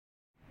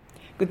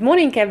Good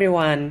morning,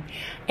 everyone,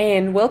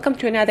 and welcome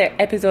to another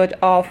episode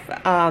of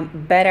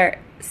Better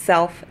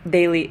Self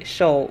Daily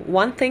Show.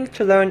 One thing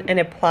to learn and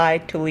apply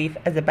to live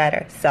as a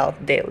better self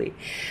daily.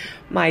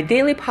 My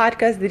daily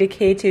podcast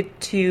dedicated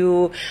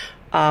to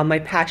my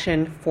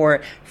passion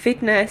for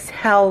fitness,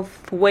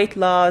 health, weight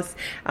loss,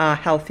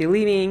 healthy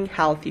living,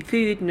 healthy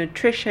food,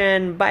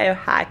 nutrition,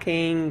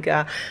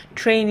 biohacking,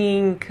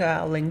 training,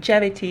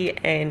 longevity,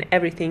 and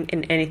everything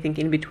and anything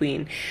in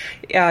between.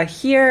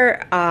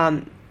 Here,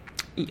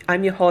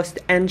 I'm your host,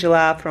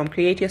 Angela from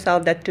Create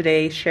Yourself That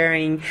Today,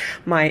 sharing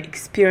my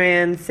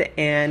experience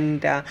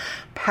and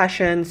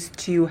passions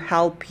to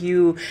help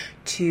you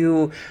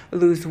to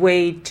lose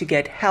weight, to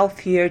get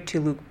healthier,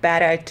 to look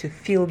better, to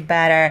feel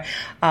better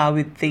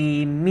with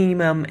the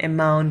minimum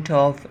amount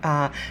of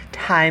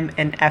time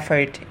and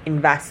effort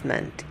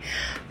investment.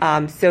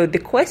 So the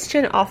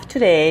question of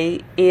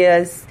today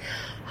is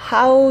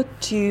how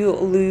to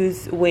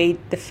lose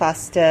weight the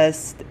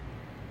fastest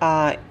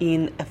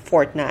in a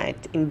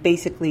fortnight,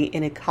 basically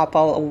in a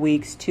couple of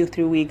weeks,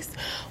 2-3 weeks.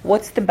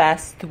 What's the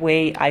best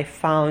way I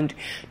found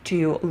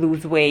to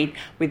lose weight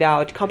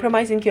without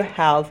compromising your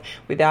health,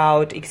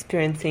 without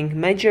experiencing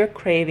major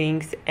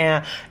cravings,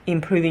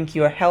 improving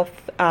your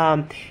health,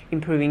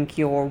 improving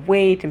your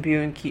weight,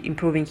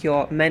 improving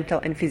your mental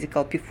and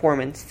physical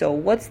performance. So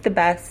what's the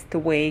best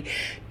way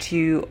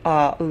to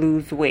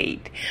lose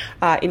weight?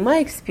 In my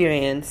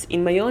experience,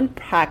 in my own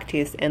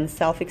practice and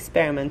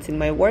self-experiments, in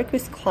my work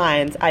with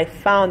clients, I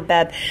found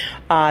that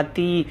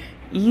the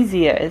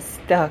easiest,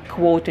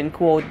 quote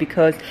unquote,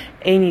 because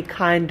any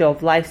kind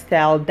of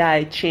lifestyle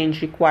diet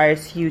change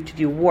requires you to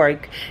do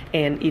work,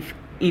 and if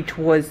it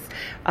was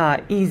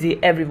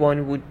easy,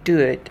 everyone would do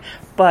it.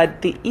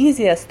 But the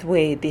easiest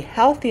way, the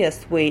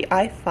healthiest way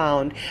I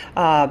found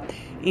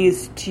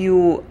is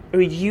to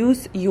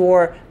reduce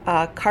your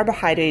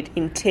carbohydrate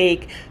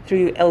intake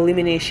through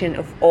elimination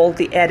of all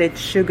the added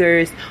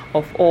sugars,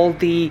 of all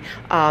the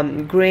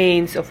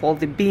grains, of all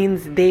the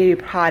beans, dairy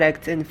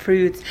products, and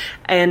fruits.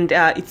 And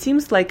it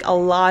seems like a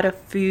lot of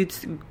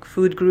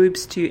food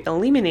groups to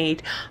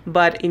eliminate,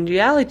 but in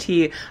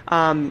reality,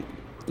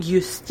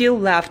 you're still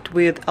left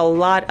with a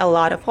lot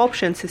of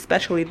options,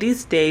 especially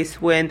these days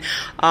when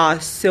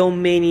so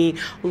many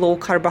low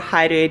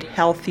carbohydrate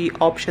healthy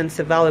options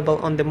available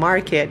on the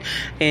market,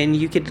 and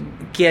you could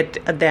get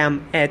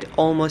them at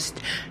almost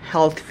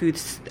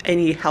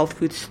any health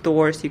food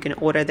stores. You can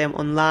order them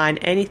online,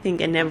 anything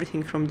and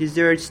everything from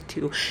desserts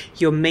to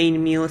your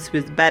main meals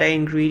with better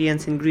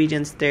ingredients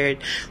that are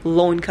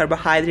low in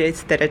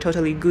carbohydrates, that are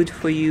totally good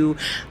for you,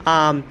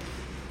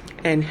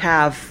 and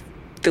have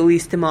the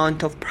least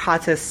amount of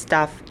processed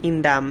stuff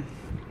in them.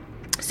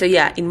 So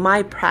yeah, in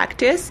my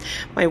practice,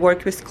 my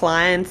work with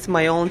clients,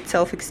 my own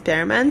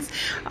self-experiments,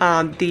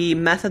 the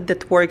method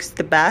that works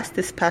the best,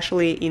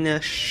 especially in a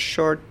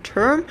short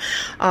term,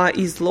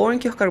 is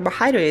lowering your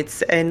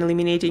carbohydrates and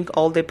eliminating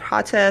all the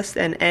processed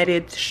and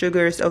added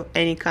sugars of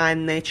any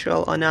kind,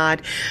 natural or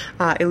not,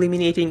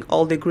 eliminating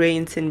all the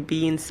grains and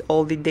beans,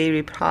 all the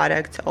dairy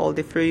products, all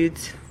the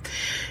fruits,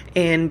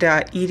 and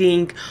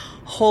eating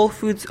whole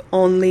foods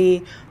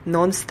only,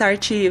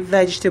 non-starchy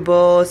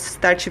vegetables.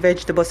 Starchy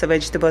vegetables are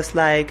vegetables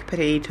like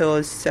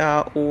potatoes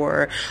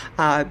or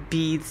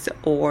beets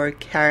or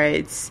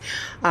carrots.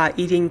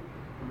 Eating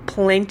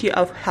plenty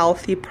of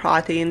healthy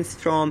proteins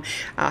from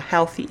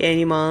healthy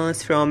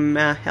animals, from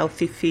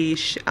healthy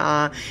fish.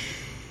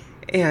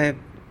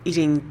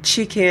 Eating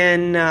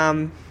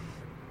chicken.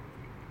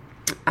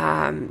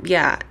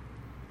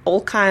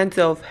 All kinds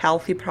of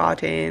healthy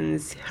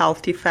proteins,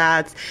 healthy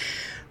fats.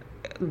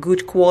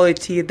 Good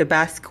quality, the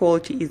best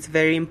quality is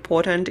very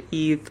important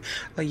if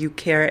you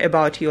care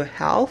about your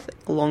health,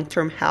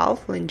 long-term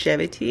health,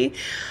 longevity.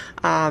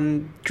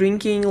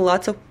 Drinking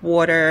lots of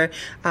water,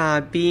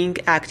 being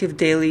active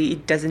daily.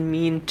 It doesn't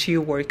mean to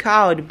work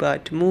out,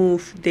 but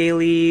move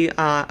daily,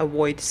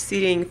 avoid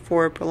sitting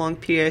for a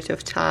prolonged period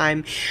of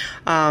time.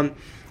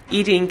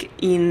 Eating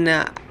in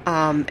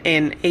an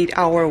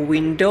 8-hour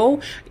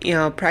window,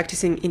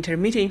 practicing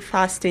intermittent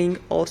fasting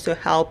also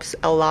helps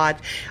a lot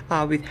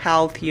with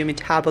health, your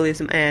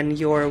metabolism, and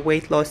your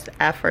weight loss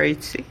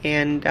efforts,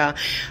 and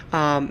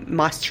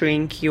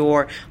mastering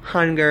your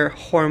hunger,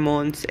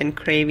 hormones, and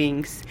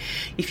cravings.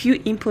 If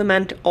you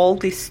implement all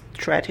these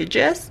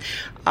strategies,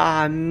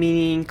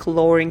 meaning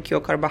lowering your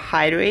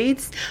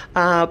carbohydrates,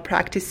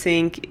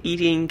 practicing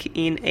eating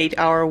in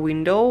 8-hour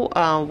window,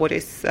 what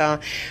is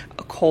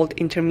called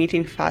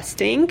intermittent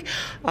fasting,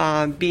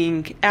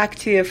 being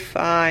active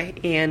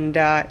and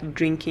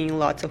drinking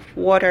lots of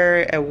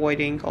water,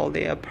 avoiding all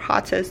the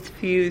processed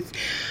foods,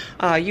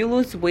 you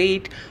lose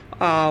weight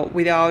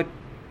without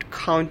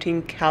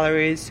counting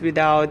calories,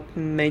 without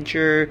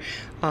major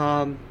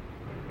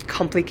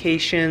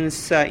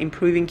complications,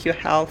 improving your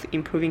health,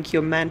 improving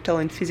your mental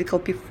and physical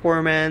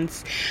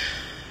performance.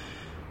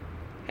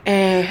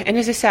 And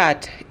as I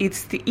said,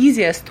 it's the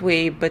easiest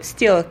way, but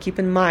still keep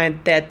in mind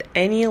that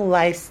any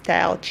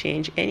lifestyle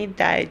change, any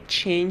diet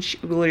change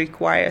will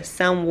require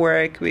some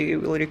work,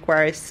 will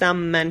require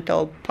some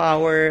mental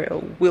power,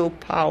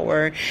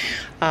 willpower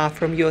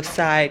from your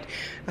side.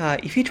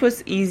 If it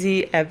was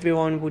easy,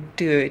 everyone would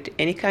do it.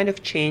 Any kind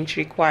of change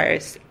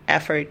requires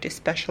effort,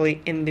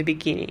 especially in the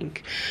beginning.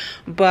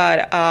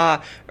 But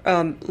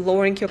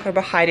lowering your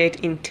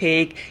carbohydrate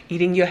intake,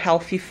 eating your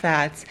healthy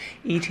fats,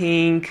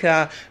 eating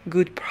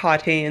good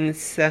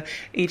proteins,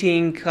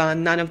 eating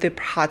none of the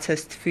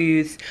processed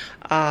foods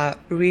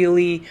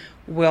really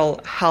will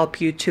help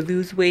you to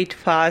lose weight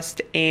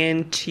fast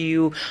and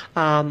to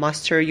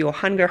master your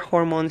hunger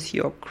hormones,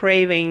 your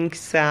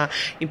cravings,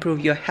 improve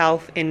your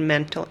health and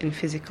mental and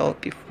physical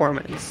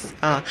performance.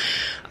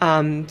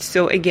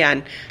 So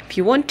again, if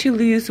you want to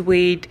lose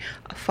weight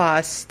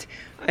fast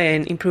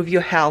and improve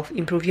your health,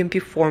 improve your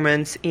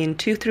performance in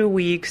 2-3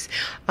 weeks,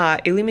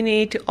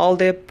 eliminate all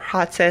the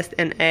processed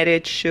and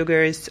added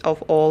sugars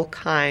of all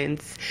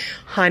kinds,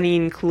 honey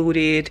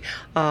included,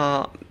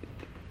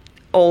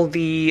 all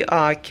the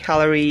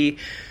calorie,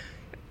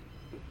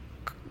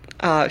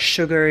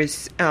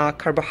 sugars,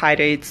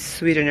 carbohydrates,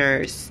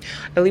 sweeteners.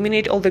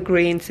 Eliminate all the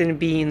grains and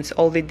beans,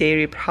 all the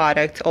dairy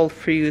products, all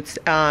fruits,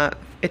 at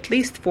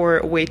least for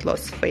weight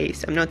loss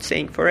phase. I'm not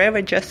saying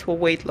forever, just for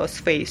weight loss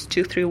phase,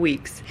 2-3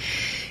 weeks.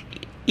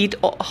 Eat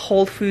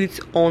whole foods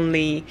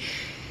only,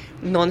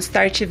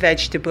 non-starchy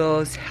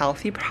vegetables,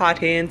 healthy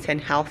proteins and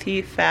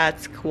healthy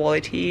fats.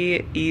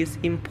 Quality is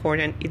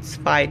important, it's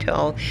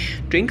vital.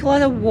 Drink a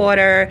lot of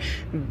water,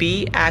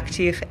 be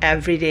active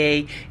every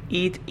day,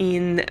 eat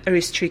in a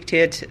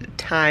restricted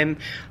time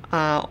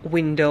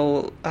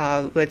window.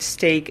 Let's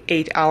take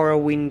 8-hour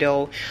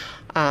window.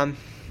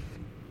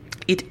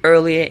 Eat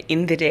earlier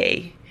in the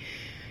day.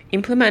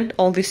 Implement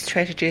all these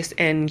strategies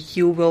and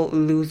you will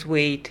lose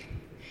weight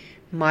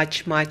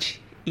much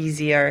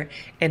easier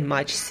and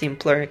much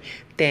simpler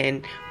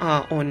than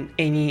on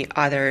any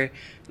other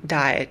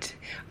diet.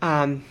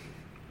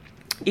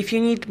 If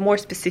you need more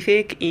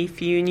specific,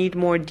 if you need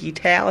more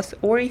details,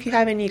 or if you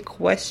have any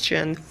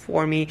question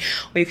for me,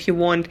 or if you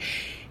want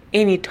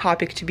any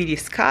topic to be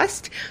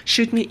discussed,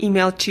 shoot me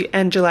email to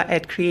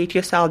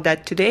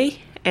angela@createyourself.today,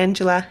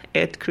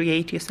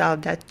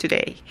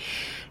 angela@createyourself.today.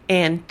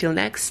 And till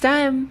next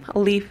time,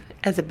 live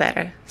as a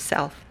better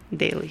self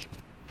daily.